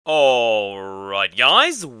Alright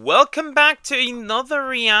guys, welcome back to another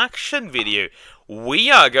reaction video. We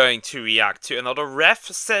are going to react to another Ref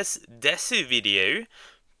Says Desu video.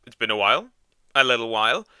 It's been a little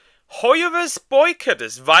while. HoYoverse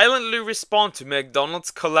Boycotters violently respond to McDonald's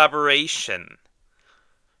collaboration.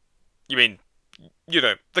 You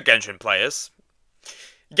know, the Genshin players.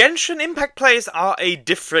 Genshin Impact players are a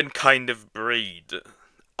different kind of breed.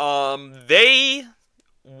 They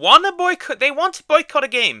want to boycott a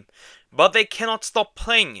game, but they cannot stop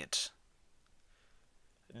playing it.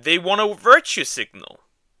 They want a virtue signal.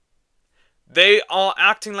 They are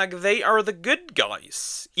acting like they are the good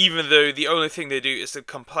guys, even though the only thing they do is to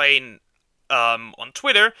complain on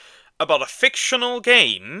Twitter about a fictional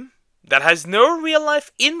game that has no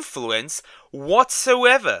real-life influence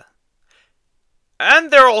whatsoever.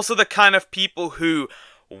 And they're also the kind of people who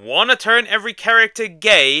want to turn every character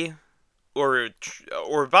gay, or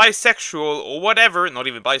bisexual, or whatever, not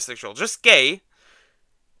even bisexual, just gay,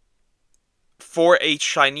 for a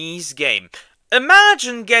Chinese game.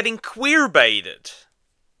 Imagine getting queer-baited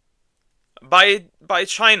by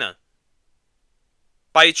China,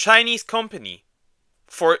 by a Chinese company,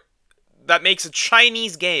 that makes a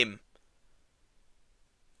Chinese game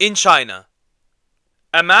in China.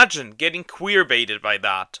 Imagine getting queer-baited by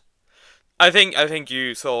that. I think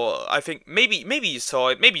you saw. I think maybe you saw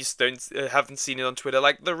it. Maybe you haven't seen it on Twitter.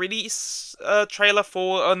 Like the release trailer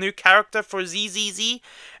for a new character for ZZZ,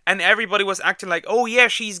 and everybody was acting like, "Oh yeah,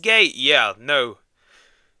 she's gay." Yeah, no.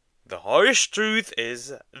 The harsh truth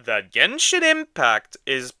is that Genshin Impact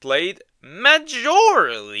is played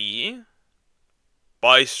majorly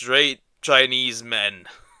by straight Chinese men.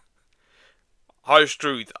 Harsh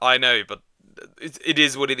truth, I know, but it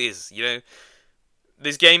is what it is. You know.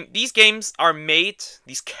 These games are made,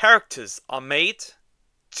 these characters are made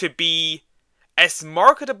to be as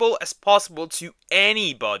marketable as possible to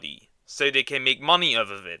anybody, so they can make money off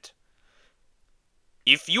of it.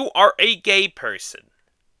 If you are a gay person,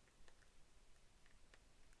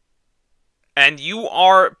 and you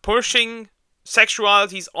are pushing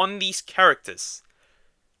sexualities on these characters,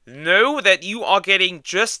 know that you are getting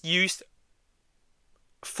just used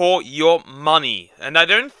for your money, and I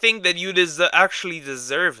don't think that you actually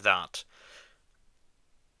deserve that.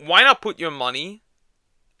 Why not put your money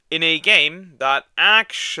in a game that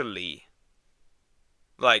actually,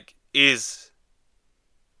 like, is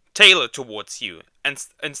tailored towards you, and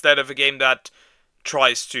instead of a game that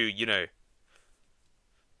tries to, you know,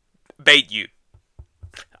 bait you.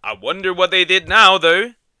 I wonder what they did now,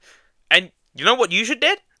 though. And you know what you should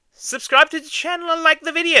do? Subscribe to the channel and like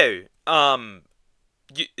the video.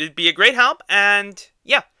 It'd be a great help, and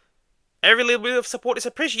yeah, every little bit of support is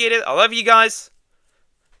appreciated. I love you guys.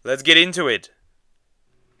 Let's get into it.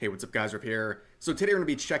 Hey, what's up guys, Rip here. So today we're going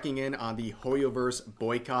to be checking in on the HoYoverse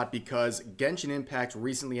boycott because Genshin Impact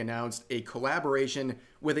recently announced a collaboration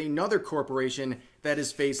with another corporation that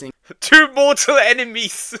is facing two mortal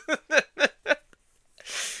enemies.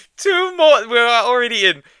 We're already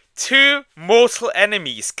in. Two mortal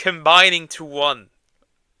enemies combining to one.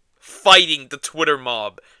 Fighting the Twitter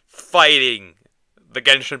mob. Fighting the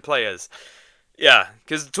Genshin players. Yeah,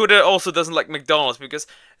 because Twitter also doesn't like McDonald's because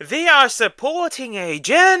they are supporting a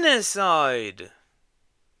genocide.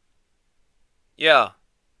 Yeah.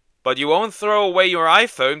 But you won't throw away your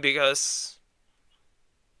iPhone because,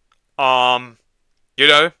 you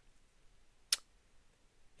know,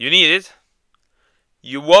 you need it.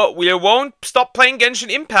 We won't stop playing Genshin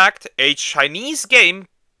Impact, a Chinese game,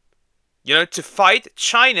 you know, to fight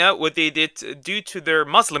China, what they did due to their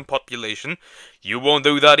Muslim population. You won't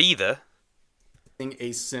do that either.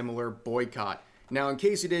 A similar boycott. Now, in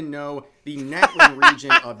case you didn't know, the Natlan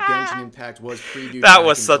region of Genshin Impact was previewed. That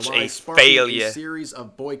was such July, a failure. A series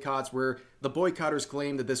of boycotts where the boycotters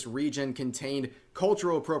claimed that this region contained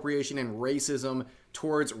cultural appropriation and racism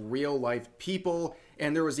towards real-life people.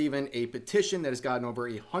 And there was even a petition that has gotten over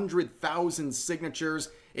 100,000 signatures,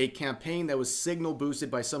 a campaign that was signal boosted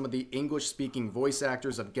by some of the English-speaking voice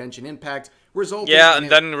actors of Genshin Impact,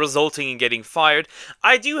 resulting in getting fired.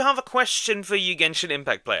 I do have a question for you Genshin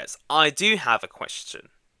Impact players. I do have a question.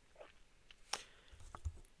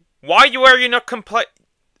 Why are you not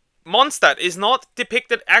Mondstadt is not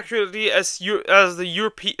depicted accurately as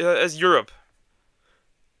Europe.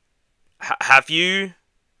 Have you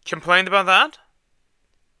complained about that?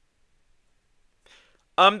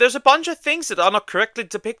 There's a bunch of things that are not correctly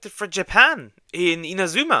depicted for Japan in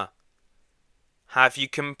Inazuma. Have you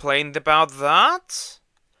complained about that?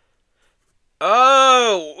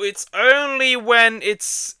 Oh, it's only when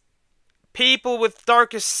it's people with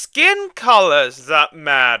darker skin colors that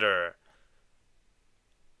matter.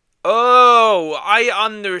 Oh, I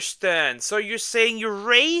understand. So you're saying you're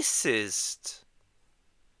racist.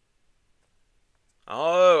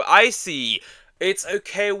 Oh, I see. It's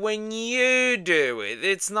okay when you do it.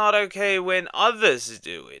 It's not okay when others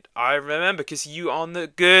do it. I remember, because you are the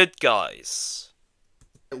good guys.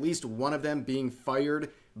 At least one of them being fired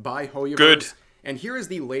by HoYoverse. Good. And here is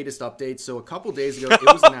the latest update. So a couple days ago, it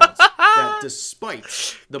was announced that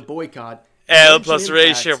despite the boycott, L plus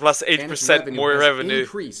ratio plus 8% more revenue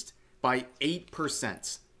increased by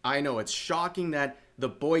 8%. I know, it's shocking that the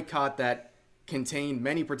boycott that contained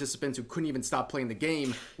many participants who couldn't even stop playing the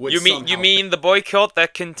game would You mean the boycott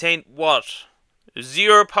that contained what?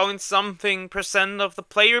 0 point something % of the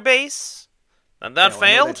player base? And that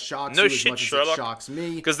failed? No shit, Sherlock.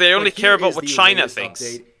 Because they only care about what China thinks.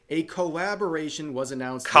 Update. A collaboration was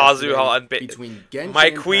announced Kazuha and between Genshin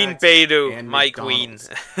my queen Impact Beidou, and my McDonald's.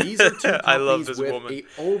 queen. These are two I love companies this with woman. a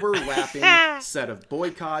overlapping set of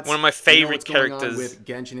boycotts. One of my favorite you know what's characters. going on with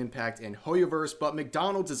Genshin Impact and HoYoverse, but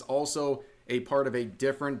McDonald's is also a part of a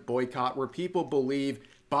different boycott where people believe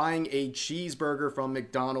buying a cheeseburger from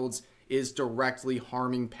McDonald's is directly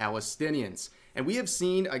harming Palestinians. And we have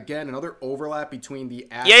seen, again, another overlap between the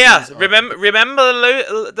actions remember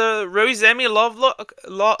the Rosemi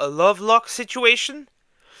Lovelock situation?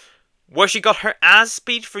 Where she got her ass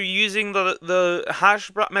beat for using the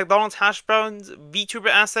McDonald's hash browns VTuber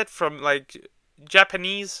asset from, like,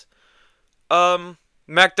 Japanese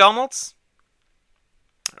McDonald's?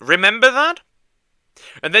 Remember that?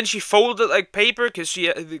 And then she folded like paper because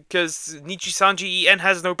Nichi-Sanji En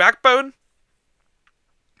has no backbone?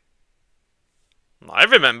 I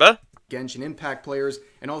remember. Genshin Impact players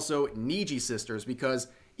and also Niji sisters, because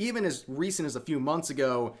even as recent as a few months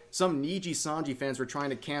ago, some Niji-Sanji fans were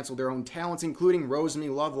trying to cancel their own talents, including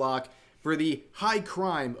Rosemi Lovelock, for the high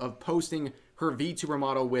crime of posting her VTuber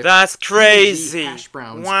model with that's crazy hash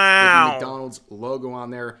browns wow. with the McDonald's logo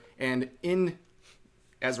on there, and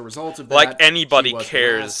as a result of that, like anybody she was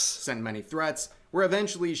cares, harassed, sent many threats, where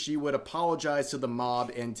eventually she would apologize to the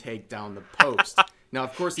mob and take down the post. Now,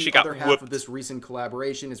 of course, the other half of this recent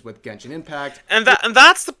collaboration is with Genshin Impact, and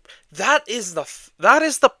that is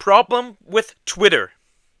the problem with Twitter.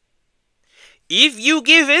 If you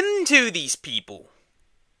give in to these people,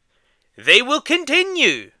 they will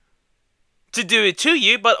continue to do it to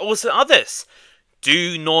you, but also others.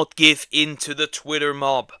 Do not give in to the Twitter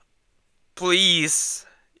mob, please.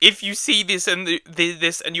 If you see this and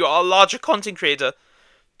you are a larger content creator,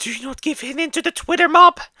 do not give in to the Twitter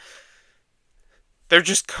mob. They're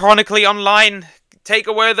just chronically online. Take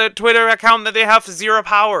away the Twitter account that they have 0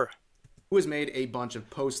 power. Who has made a bunch of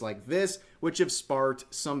posts like this, which have sparked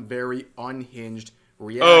some very unhinged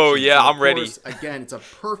reactions. Oh yeah, I'm ready. Again, it's a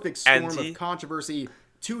perfect storm of controversy.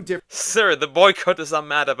 Two different. Sir, the boycotters are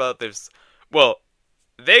mad about this. Well,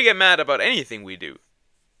 they get mad about anything we do.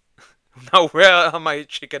 Now, where are my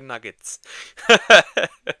chicken nuggets?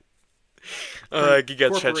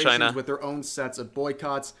 Corporations China. with their own sets of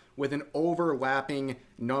boycotts, with an overlapping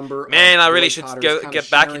number. Man, of I really should get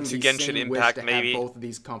back into Genshin Impact. Maybe both of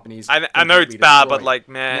these companies. I know it's bad, but like,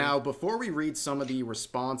 man. Now, before we read some of the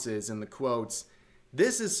responses and the quotes,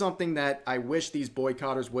 this is something that I wish these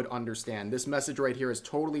boycotters would understand. This message right here is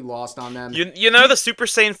totally lost on them. You know the Super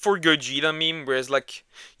Saiyan 4 Gogeta meme, where it's like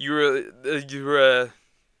you're a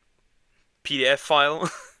PDF file.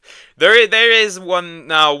 There is one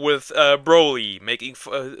now with Broly making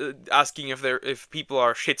asking if people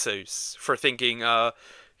are shitsos for thinking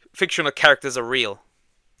fictional characters are real.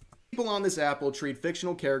 People on this app will treat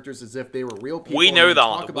fictional characters as if they were real people. We know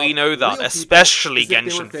that, especially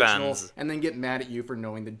Genshin fans. And then get mad at you for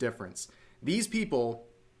knowing the difference. These people,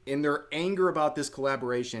 in their anger about this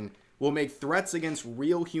collaboration, will make threats against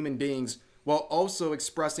real human beings while also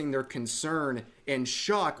expressing their concern and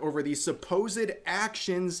shock over the supposed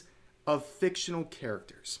actions of fictional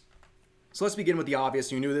characters. So let's begin with the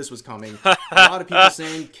obvious. You knew this was coming. A lot of people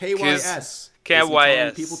saying KYS.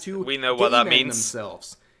 KYS. People to we know what that means.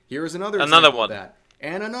 Themselves. Here's another one. Of that.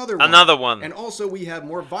 And another one. Another one. And also we have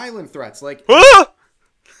more violent threats like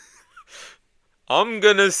I'm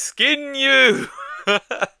gonna skin you.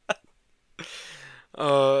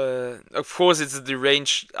 Of course, it's a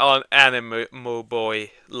deranged anime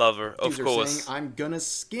boy lover. Of course, saying, I'm gonna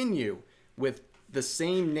skin you with the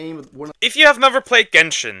same name of one. If you have never played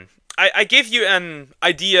Genshin, I give you an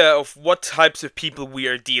idea of what types of people we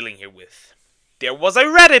are dealing here with. There was a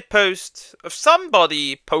Reddit post of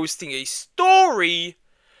somebody posting a story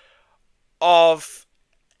of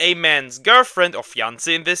a man's girlfriend, or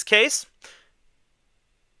fiancé in this case,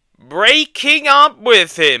 breaking up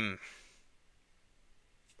with him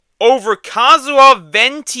over Kazuha,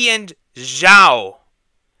 Venti, and Zhao.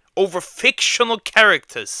 over fictional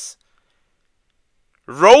characters.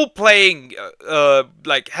 Role-playing,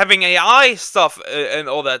 like having AI stuff and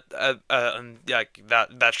all that, and like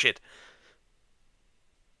that shit.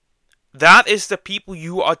 That is the people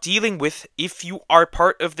you are dealing with if you are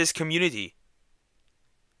part of this community.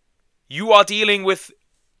 You are dealing with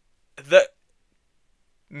the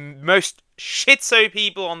most schizo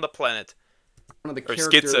people on the planet. One of the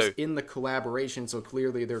characters in the collaboration, so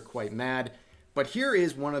clearly they're quite mad. But here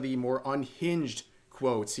is one of the more unhinged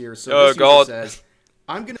quotes here. So this user says,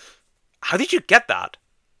 "I'm gonna." How did you get that?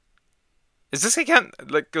 Is this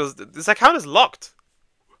account like? This account is locked.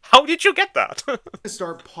 How did you get that?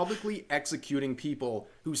 Start publicly executing people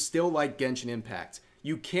who still like Genshin Impact.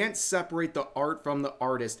 You can't separate the art from the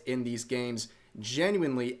artist in these games.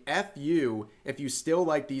 Genuinely, F you if you still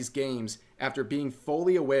like these games after being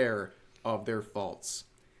fully aware of their faults.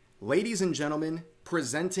 Ladies and gentlemen,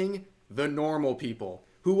 presenting the normal people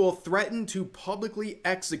who will threaten to publicly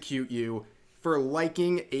execute you for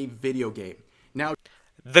liking a video game. Now,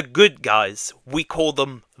 the good guys, we call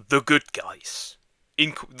them the good guys.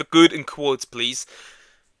 The good in quotes, please.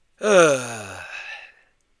 Yeah,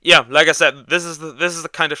 like I said, this is the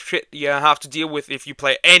kind of shit you have to deal with if you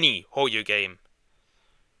play any HoYo game.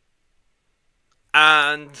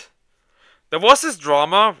 And there was this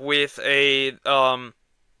drama with a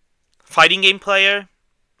fighting game player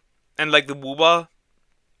and like the WooBa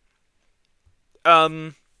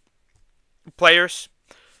players.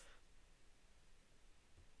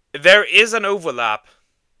 There is an overlap.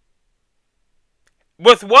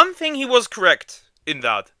 With one thing, he was correct in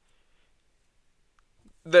that.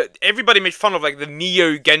 Everybody made fun of like the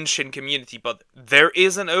Neo Genshin community, but there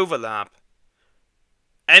is an overlap.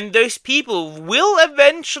 And those people will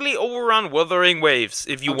eventually overrun Wuthering Waves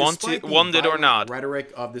if you want it or not.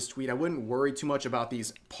 Rhetoric of this tweet, I wouldn't worry too much about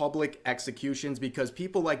these public executions because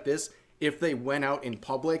people like this, if they went out in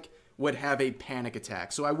public, would have a panic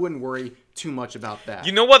attack. So I wouldn't worry too much about that.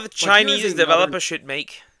 You know what the Chinese developers should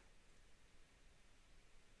make?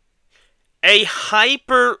 A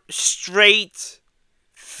hyper straight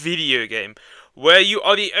video game where you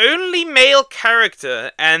are the only male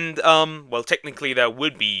character and well, technically there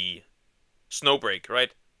would be Snowbreak,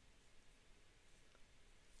 right?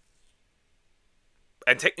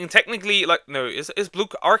 And technically, like, no, is Blue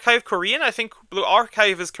Archive Korean? I think Blue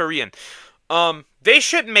Archive is Korean. They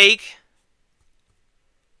should make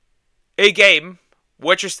a game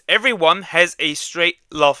where just everyone has a straight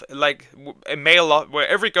love, like a male love, where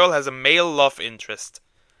every girl has a male love interest.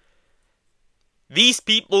 These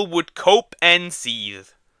people would cope and seethe.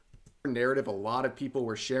 Narrative a lot of people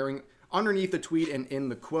were sharing underneath the tweet and in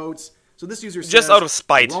the quotes. So this user says, just out of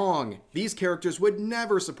spite. Wrong. These characters would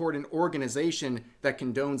never support an organization that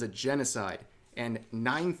condones a genocide. And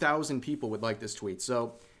 9,000 people would like this tweet.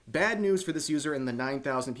 So bad news for this user and the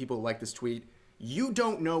 9,000 people who like this tweet. You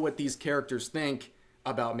don't know what these characters think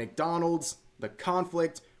about McDonald's, the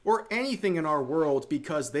conflict, or anything in our world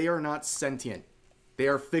because they are not sentient. They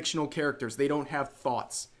are fictional characters. They don't have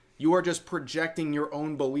thoughts. You are just projecting your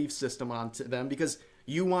own belief system onto them because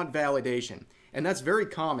you want validation. And that's very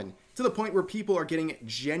common, to the point where people are getting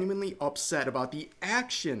genuinely upset about the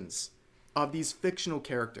actions of these fictional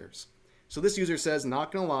characters. So this user says,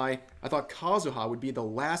 not gonna lie, I thought Kazuha would be the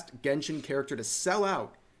last Genshin character to sell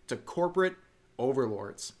out to corporate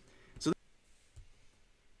overlords. So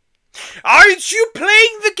aren't you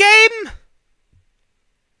playing the game?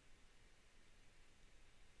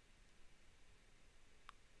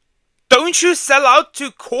 Don't you sell out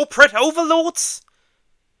to corporate overlords?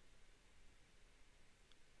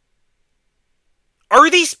 Are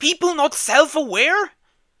these people not self-aware?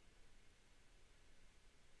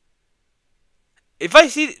 If I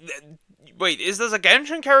see... Wait, is this a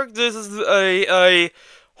Genshin character? This is a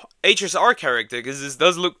HSR character, because this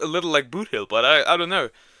does look a little like Boot Hill, but I don't know.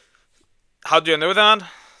 How do I know that?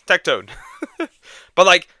 Tectone. But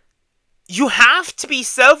like, you have to be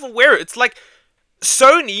self-aware. It's like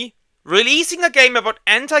Sony releasing a game about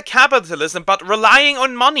anti-capitalism, but relying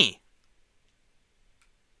on money.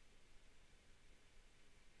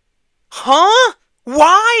 Huh?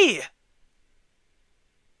 Why?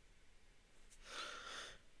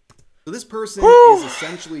 So this person is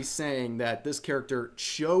essentially saying that this character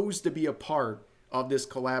chose to be a part of this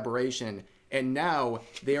collaboration, and now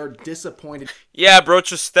they are disappointed. Yeah, bro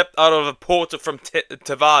just stepped out of a portal from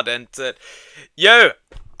Tavad and said, yo,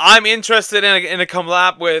 I'm interested in a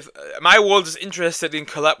collab with... My world is interested in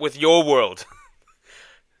collab with your world.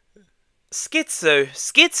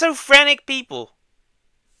 Schizophrenic people.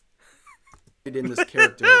 In this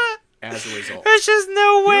character as a result. There's just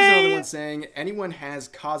no way. Here's another one saying, anyone has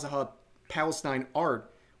Kazuha Palestine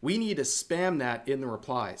art We need to spam that in the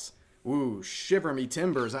replies. Ooh, shiver me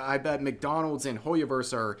timbers. I bet McDonald's and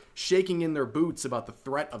HoYoverse are shaking in their boots about the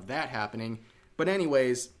threat of that happening. But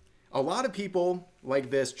anyways, a lot of people like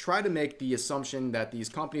this try to make the assumption that these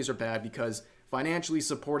companies are bad because financially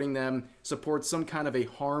supporting them supports some kind of a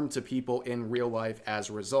harm to people in real life as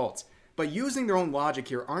a result. But using their own logic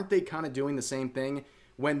here, aren't they kind of doing the same thing?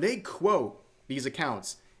 When they quote these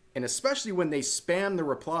accounts, and especially when they spam the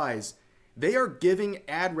replies, they are giving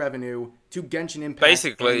ad revenue to Genshin Impact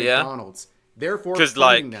Basically, and McDonald's. Therefore,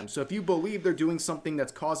 funding them. So if you believe they're doing something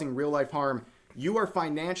that's causing real-life harm, you are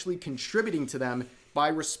financially contributing to them by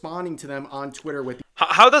responding to them on Twitter with...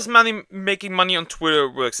 How does making money on Twitter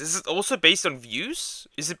works? Is it also based on views?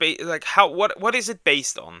 Is it like how? What is it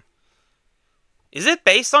based on? Is it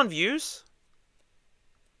based on views?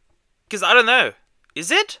 Because I don't know. Is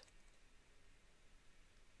it?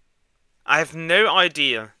 I have no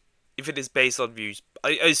idea if it is based on views.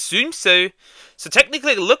 I assume so. So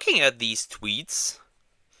technically, looking at these tweets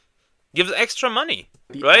gives extra money,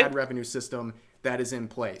 the right? ad revenue system that is in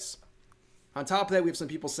place. On top of that, we have some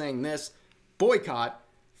people saying this: boycott.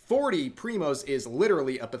 40 primos is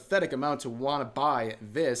literally a pathetic amount to want to buy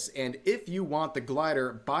this, and if you want the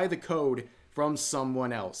glider, buy the code from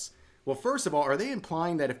someone else. Well, first of all, are they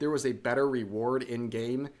implying that if there was a better reward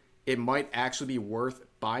in-game, it might actually be worth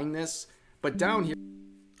buying this? But down here...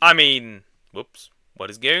 I mean, whoops, what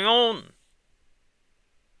is going on?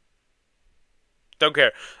 Don't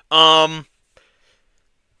care.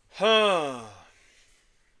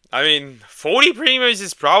 I mean, 40 primos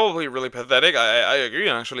is probably really pathetic. I agree,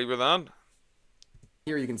 actually, with that.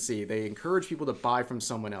 Here you can see they encourage people to buy from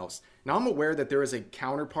someone else. Now, I'm aware that there is a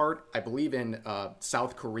counterpart, I believe, in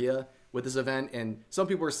South Korea with this event. And some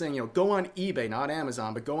people are saying, you know, go on eBay, not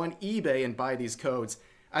Amazon, but go on eBay and buy these codes.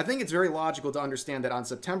 I think it's very logical to understand that on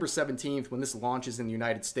September 17th, when this launches in the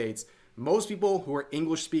United States, most people who are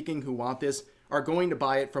English-speaking who want this are going to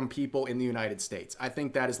buy it from people in the United States. I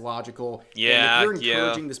think that is logical. Yeah, and if you're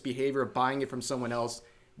encouraging this behavior of buying it from someone else,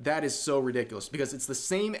 that is so ridiculous because it's the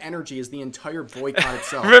same energy as the entire boycott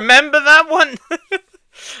itself. Remember that one?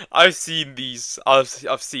 I've seen these. I've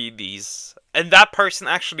seen these. And that person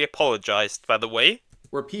actually apologized, by the way.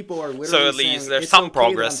 Where people are literally so at least saying, there's it's some okay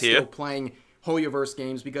progress that I'm here. still playing HoYoverse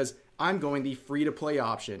games because I'm going the free-to-play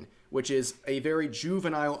option, which is a very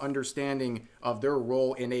juvenile understanding of their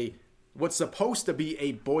role in a what's supposed to be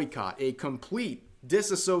a boycott, a complete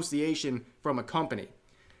disassociation from a company.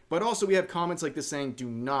 But also we have comments like this saying, do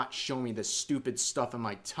not show me this stupid stuff in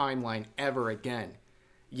my timeline ever again.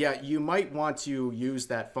 Yeah, you might want to use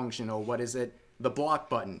that function, or what is it? The block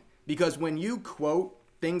button. Because when you quote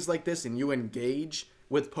things like this and you engage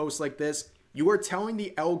with posts like this, you are telling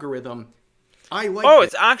the algorithm, I like Oh, it.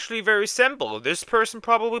 it's actually very simple. This person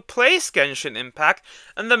probably plays Genshin Impact,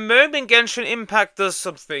 and the moment Genshin Impact does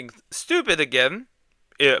something stupid again,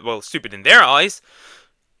 well, stupid in their eyes,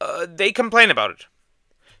 they complain about it.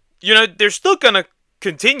 You know, they're still gonna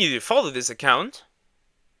continue to follow this account,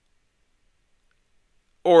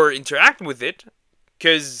 or interact with it,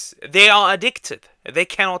 because they are addicted. They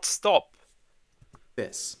cannot stop.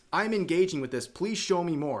 This. I'm engaging with this. Please show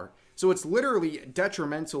me more. So it's literally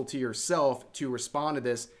detrimental to yourself to respond to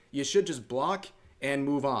this. You should just block and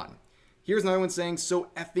move on. Here's another one saying, so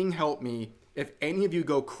effing help me. If any of you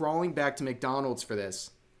go crawling back to McDonald's for this,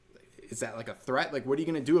 is that like a threat? Like, what are you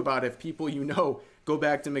going to do about it if people you know go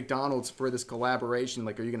back to McDonald's for this collaboration?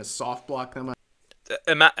 Like, are you going to soft block them?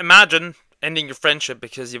 Imagine ending your friendship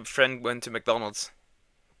because your friend went to McDonald's.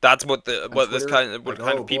 That's what this kind of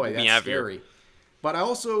people we have scary. Here. But I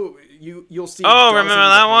also you'll see remember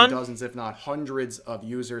that one? Dozens, if not hundreds, of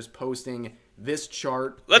users posting this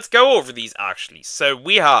chart. Let's go over these actually. So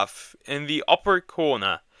we have in the upper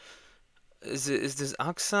corner. Is this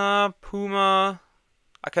Axa Puma?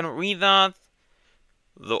 I cannot read that.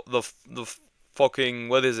 The fucking,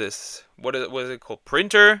 what is this? What is it called?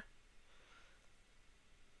 Printer?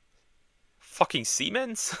 Fucking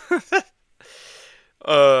Siemens?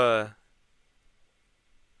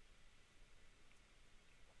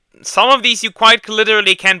 Some of these you quite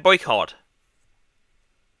literally can boycott.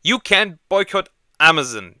 You can boycott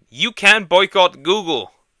Amazon. You can boycott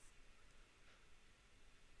Google.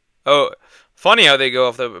 Oh, funny how they go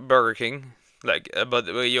after Burger King. Like, but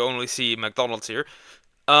you only see McDonald's here.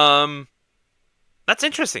 That's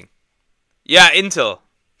interesting. Yeah, Intel.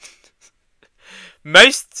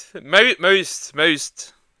 most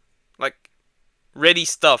like ready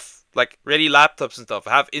stuff, like ready laptops and stuff,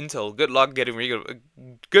 have Intel. Good luck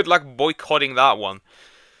good luck boycotting that one.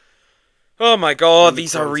 Oh my god,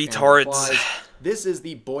 these are retards. This is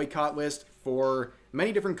the boycott list for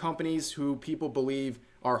many different companies who people believe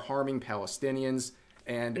are harming Palestinians.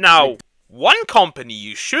 And Now, one company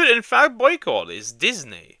you should in fact boycott is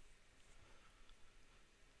Disney.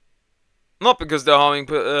 Not because they're harming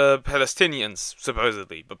Palestinians,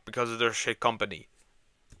 supposedly, but because of their shit company.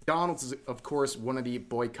 McDonald's is, of course, one of the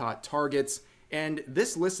boycott targets. And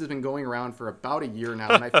this list has been going around for about a year now.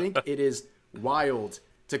 And I think it is wild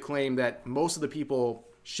to claim that most of the people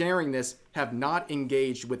sharing this have not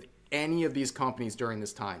engaged with any of these companies during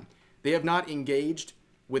this time. They have not engaged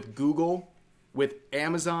with Google, with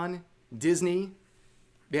Amazon, Disney.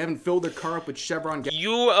 They haven't filled their car up with Chevron gas.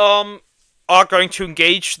 You are going to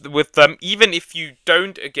engage with them even if you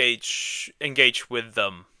don't engage with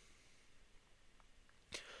them.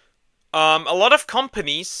 A lot of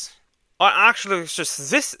companies are actually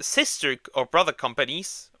just this sister or brother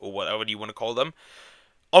companies, or whatever you want to call them,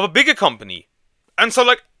 of a bigger company. And so,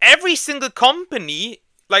 like, every single company,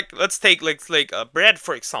 like, let's take, like bread,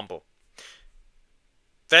 for example.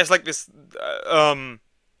 There's, like, this,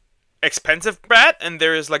 expensive bread, and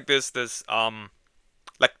there is, like, this,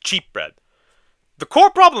 like, cheap bread. The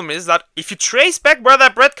core problem is that if you trace back where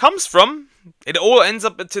that bread comes from, it all ends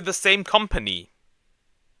up into the same company.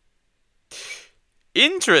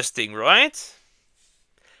 Interesting, right?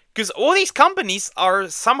 Because all these companies are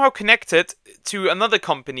somehow connected to another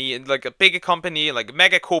company, and like a bigger company, like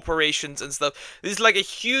mega corporations and stuff. This is like a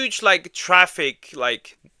huge, like, traffic,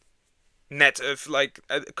 like, net of, like,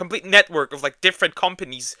 a complete network of, like, different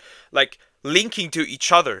companies, like, linking to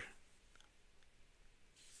each other.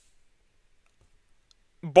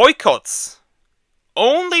 Boycotts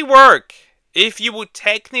only work if you would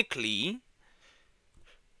technically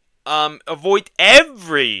avoid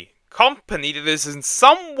every company that is in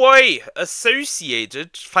some way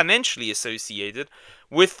associated, financially associated,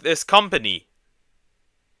 with this company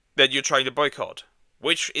that you're trying to boycott,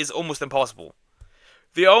 which is almost impossible.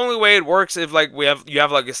 The only way it works if, like, you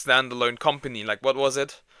have like a standalone company, like, what was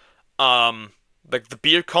it? Like the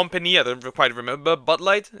beer company, I don't quite remember, Bud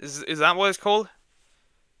Light, is that what it's called?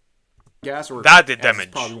 Gas, or that did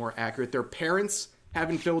damage. Probably more accurate. Their parents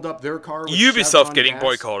haven't filled up their car with Ubisoft Chevron getting gas,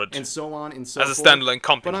 boycotted, and so on and so as a forth. standalone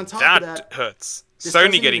company. But on top that of that hurts. This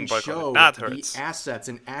Sony getting boycotted, show that hurts. The assets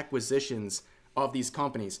and acquisitions of these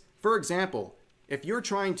companies. For example, if you're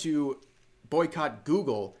trying to boycott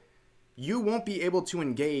Google, you won't be able to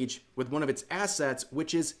engage with one of its assets,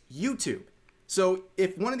 which is YouTube. So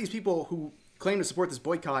if one of these people who claim to support this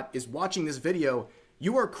boycott is watching this video,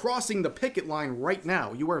 you are crossing the picket line right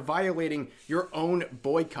now. You are violating your own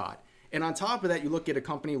boycott. And on top of that, you look at a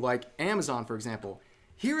company like Amazon, for example.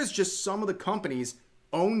 Here is just some of the companies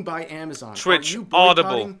owned by Amazon. Twitch, are you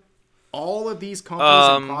Audible. All of these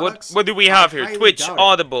companies and products? What do we have here? Twitch, doubt it.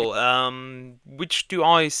 Audible. Which do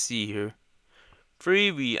I see here?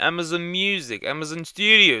 Freebie, Amazon Music, Amazon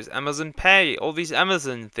Studios, Amazon Pay, all these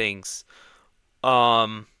Amazon things.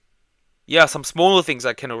 Yeah, some smaller things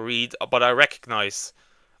I cannot read, but I recognize.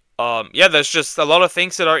 Yeah, there's just a lot of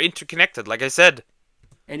things that are interconnected, like I said.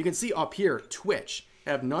 And you can see up here, Twitch.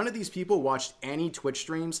 Have none of these people watched any Twitch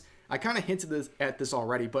streams? I kind of hinted at this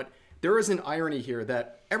already, but there is an irony here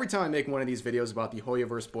that every time I make one of these videos about the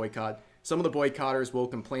HoYoverse boycott, some of the boycotters will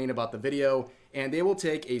complain about the video, and they will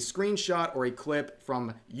take a screenshot or a clip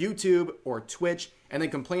from YouTube or Twitch and then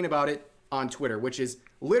complain about it on Twitter, which is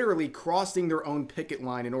literally crossing their own picket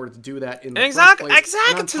line in order to do that in the first place.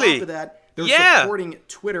 Exactly. And on top of that, they're supporting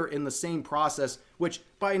Twitter in the same process, which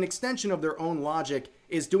by an extension of their own logic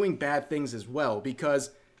is doing bad things as well,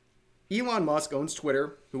 because Elon Musk owns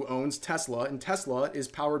Twitter, who owns Tesla, and Tesla is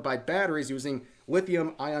powered by batteries using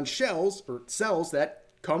lithium-ion shells or cells that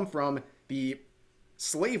come from the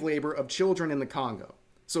slave labor of children in the Congo.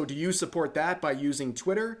 So do you support that by using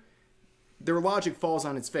Twitter? Their logic falls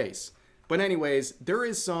on its face. But anyways, there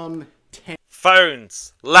is some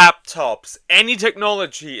phones, laptops, any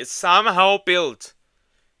technology is somehow built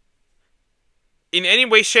in any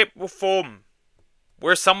way, shape, or form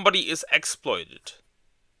where somebody is exploited.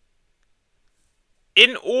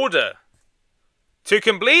 In order to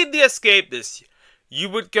completely escape this, you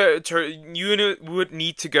would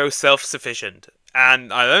need to go self-sufficient,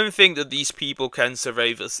 and I don't think that these people can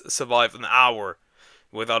survive an hour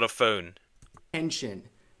without a phone. Tension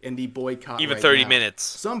in the boycott. Even right 30 now. minutes.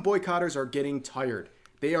 Some boycotters are getting tired.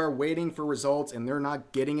 They are waiting for results, and they're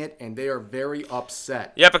not getting it, and they are very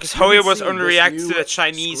upset. Yeah, because HoYoverse only reacts to the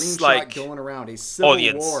Chinese going around a civil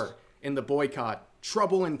audience. war in the boycott.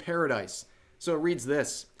 Trouble in paradise. So it reads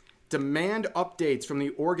this: demand updates from the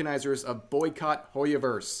organizers of Boycott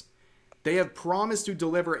HoYoverse. They have promised to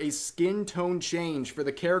deliver a skin tone change for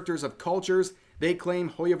the characters of cultures they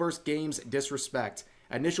claim HoYoverse games disrespect.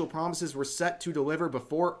 Initial promises were set to deliver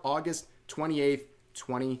before August 28th,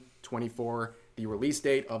 2024, the release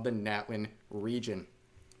date of the Natlin region.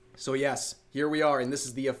 So yes, here we are, and this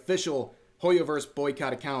is the official HoYoverse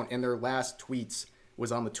boycott account, and their last tweets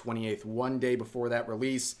was on the 28th, one day before that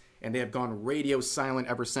release, and they have gone radio silent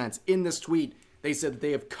ever since. In this tweet, they said that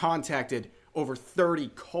they have contacted over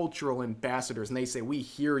 30 cultural ambassadors, and they say, we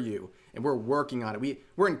hear you, and we're working on it.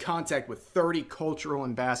 We're in contact with 30 cultural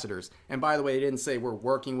ambassadors. And by the way, they didn't say we're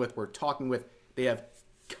working with, we're talking with. They have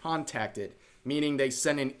contacted, meaning they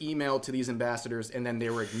sent an email to these ambassadors, and then they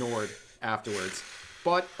were ignored afterwards.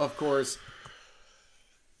 But, of course,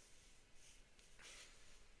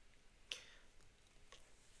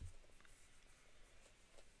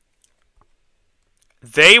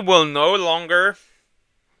 they will no longer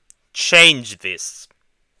change this.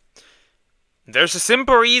 There's a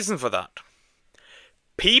simple reason for that.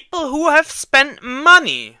 People who have spent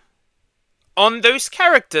money on those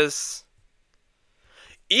characters,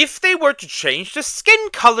 if they were to change the skin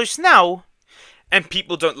colors now, and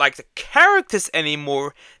people don't like the characters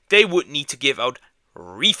anymore, they would need to give out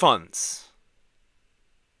refunds.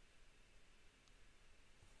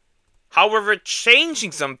 However,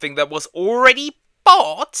 changing something that was already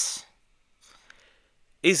bought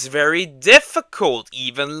is very difficult,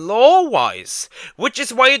 even law-wise, which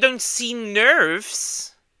is why you don't see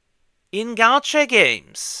nerfs in gacha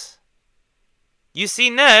games. You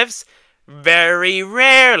see nerfs very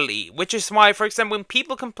rarely, which is why, for example, when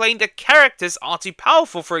people complain that characters are too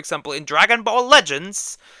powerful, for example, in Dragon Ball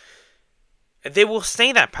Legends, they will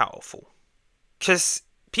stay that powerful. Because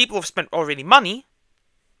people have spent already money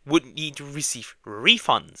would need to receive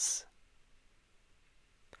refunds.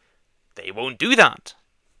 They won't do that.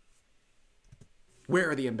 Where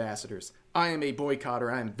are the ambassadors? I am a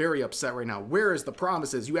boycotter. I am very upset right now. Where is the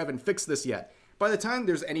promises? You haven't fixed this yet. By the time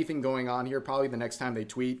there's anything going on here, probably the next time they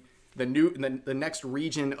tweet, the next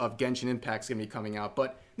region of Genshin Impact is going to be coming out.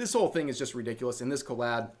 But this whole thing is just ridiculous, and this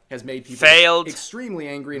collab has made people extremely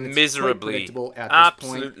angry, and it's miserably, quite predictable at this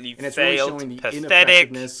point. And it's really showing the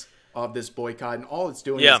ineffectiveness of this boycott, and all it's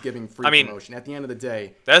doing is giving free promotion. At the end of the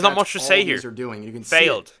day, there's not much to say here. Are doing. You can see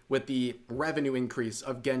it with the revenue increase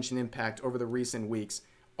of Genshin Impact over the recent weeks.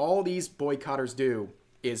 All these boycotters do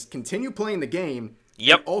is continue playing the game,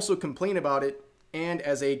 and also complain about it, and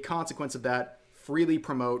as a consequence of that, freely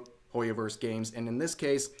promote HoYoverse games, and in this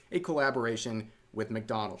case, a collaboration with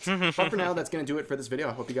McDonald's. But for now, that's going to do it for this video.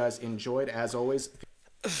 I hope you guys enjoyed. As always,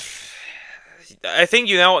 I think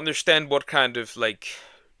you now understand what kind of,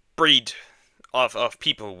 breed of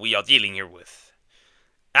people we are dealing here with.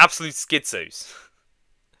 Absolute schizos.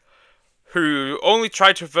 Who only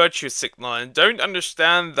try to virtue signal and don't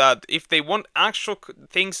understand that if they want actual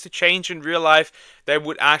things to change in real life, they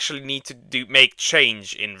would actually need to make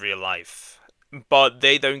change in real life. But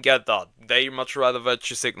they don't get that. They much rather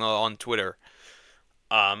virtue signal on Twitter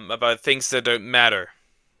about things that don't matter.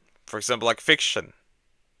 For example, like fiction.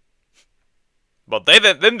 But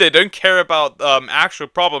then they don't care about actual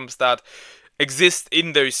problems that exist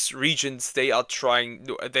in those regions they are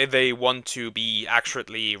they want to be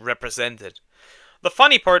accurately represented. The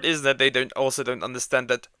funny part is that they don't understand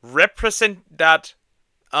that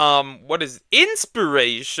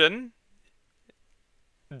inspiration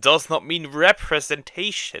does not mean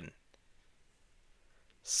representation.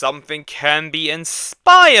 Something can be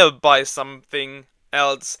inspired by something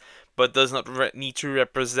else, but does not need to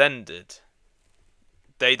represent it.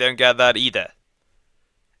 They don't get that either.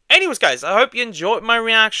 Anyways, guys, I hope you enjoyed my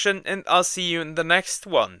reaction, and I'll see you in the next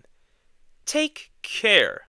one. Take care.